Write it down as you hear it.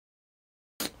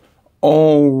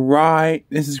Alright,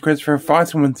 this is Christopher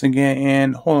Fox once again,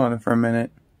 and hold on for a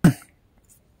minute.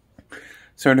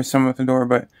 Sorry to someone at the door,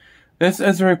 but this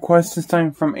is a request this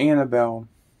time from Annabelle.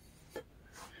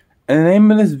 And the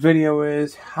name of this video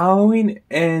is Halloween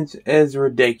Ends is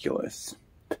Ridiculous.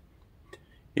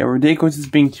 Yeah, ridiculous is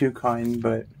being too kind,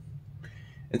 but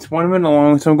it's 1 minute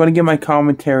long, so I'm going to give my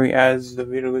commentary as the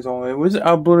video goes on. It was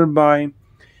uploaded by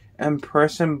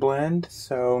Impression Blend,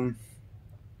 so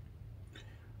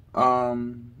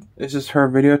it's just her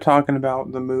video talking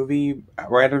about the movie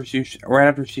right after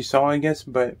she saw it, I guess,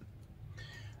 but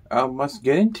let's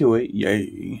get into it.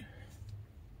 Yay.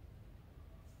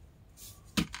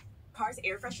 Car's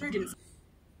air freshener didn't.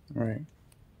 Right.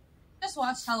 Just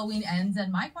watched Halloween Ends,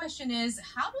 and my question is,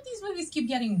 how do these movies keep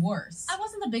getting worse? I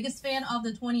wasn't the biggest fan of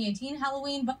the 2018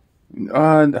 Halloween, but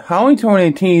Halloween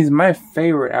 2018 is my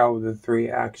favorite out of the three,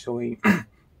 actually. I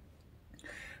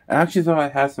actually thought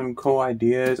it had some cool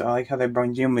ideas. I like how they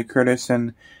brought Jamie Lee Curtis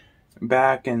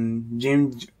back, and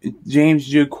James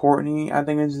Jude Courtney, I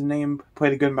think is his name,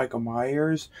 played a good Michael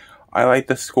Myers. I like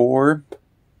the score.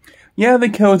 Yeah, the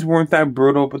kills weren't that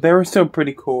brutal, but they were still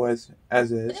pretty cool as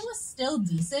is. But it was still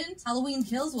decent. Halloween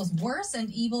Kills was worse, and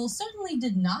evil certainly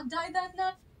did not die that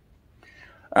night.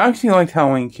 I actually liked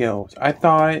Halloween Kills. I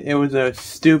thought it was a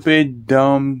stupid,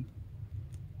 dumb...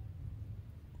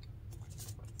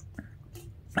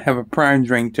 I have a prime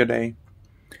drink today.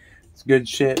 It's good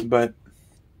shit, but...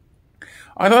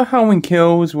 I thought Halloween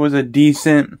Kills was a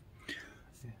decent,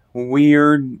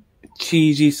 weird,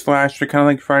 cheesy slasher, kind of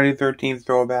like Friday the 13th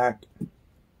throwback.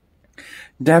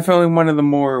 Definitely one of the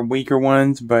more weaker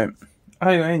ones, but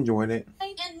I enjoyed it.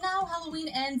 And now Halloween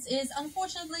Ends is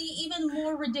unfortunately even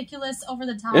more ridiculous, over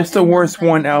the top. It's the worst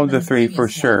one out of the three for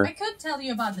sure. I could tell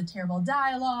you about the terrible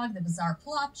dialogue, the bizarre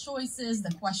plot choices,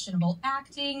 the questionable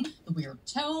acting, the weird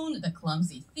tone, the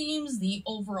clumsy themes, the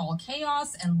overall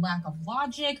chaos and lack of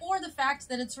logic, or the fact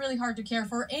that it's really hard to care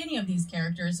for any of these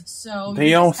characters, so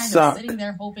they you're all just kind suck. of sitting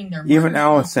there hoping their even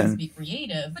Allison be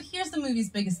creative. But here's the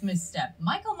movie's biggest misstep.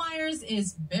 Michael Myers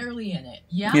is barely in it.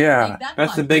 Yeah,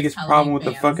 that's the biggest problem with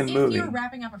the fucking movie. If you're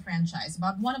wrapping up a franchise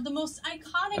about one of the most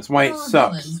iconic that's why it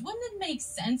sucks. Villains, wouldn't it make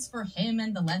sense for him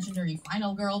and the legendary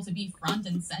final girl to be front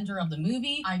and center of the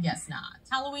movie? I guess not.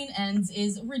 Halloween Ends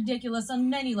is ridiculous on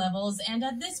many levels, and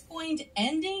at this point,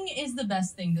 ending is the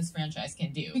best thing this franchise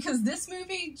can do. Because this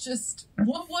movie just...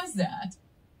 what was that?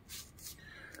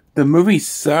 The movie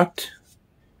sucked.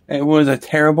 It was a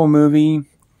terrible movie.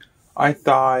 I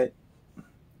thought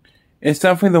it's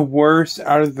definitely the worst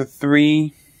out of the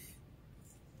three.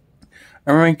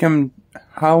 I rank them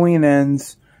Halloween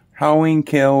Ends, Halloween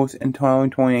Kills, and Halloween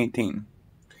 2018.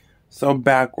 So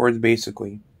backwards,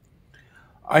 basically.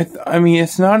 I mean,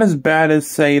 it's not as bad as,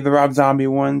 say, the Rob Zombie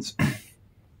ones,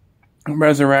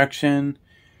 Resurrection,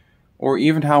 or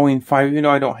even Halloween 5, even though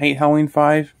I don't hate Halloween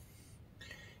 5.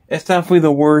 It's definitely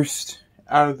the worst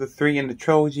out of the three in the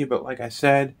trilogy, but like I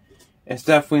said, it's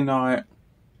definitely not...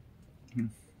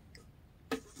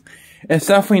 It's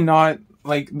definitely not,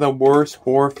 like, the worst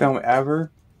horror film ever.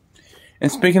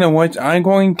 And speaking of which, I'm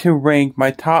going to rank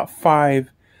my top 5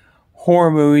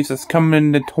 horror movies that's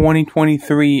coming into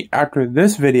 2023 after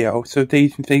this video. So stay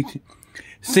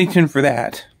tuned for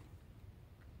that.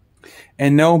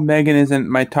 And no, Megan isn't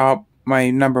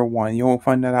my number 1. You won't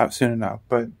find that out soon enough.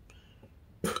 But,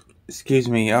 excuse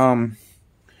me, yeah.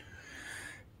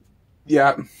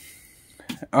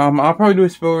 I'll probably do a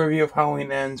spoiler review of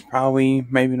Halloween Ends. Probably,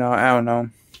 maybe not, I don't know.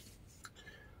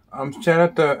 Shout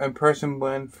out to Impression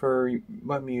Blend for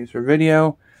letting me use her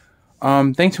video.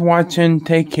 Thanks for watching.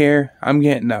 Take care. I'm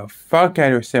getting the fuck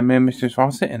out of here. My name is Mr.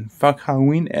 Fawcett, and fuck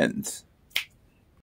Halloween Ends.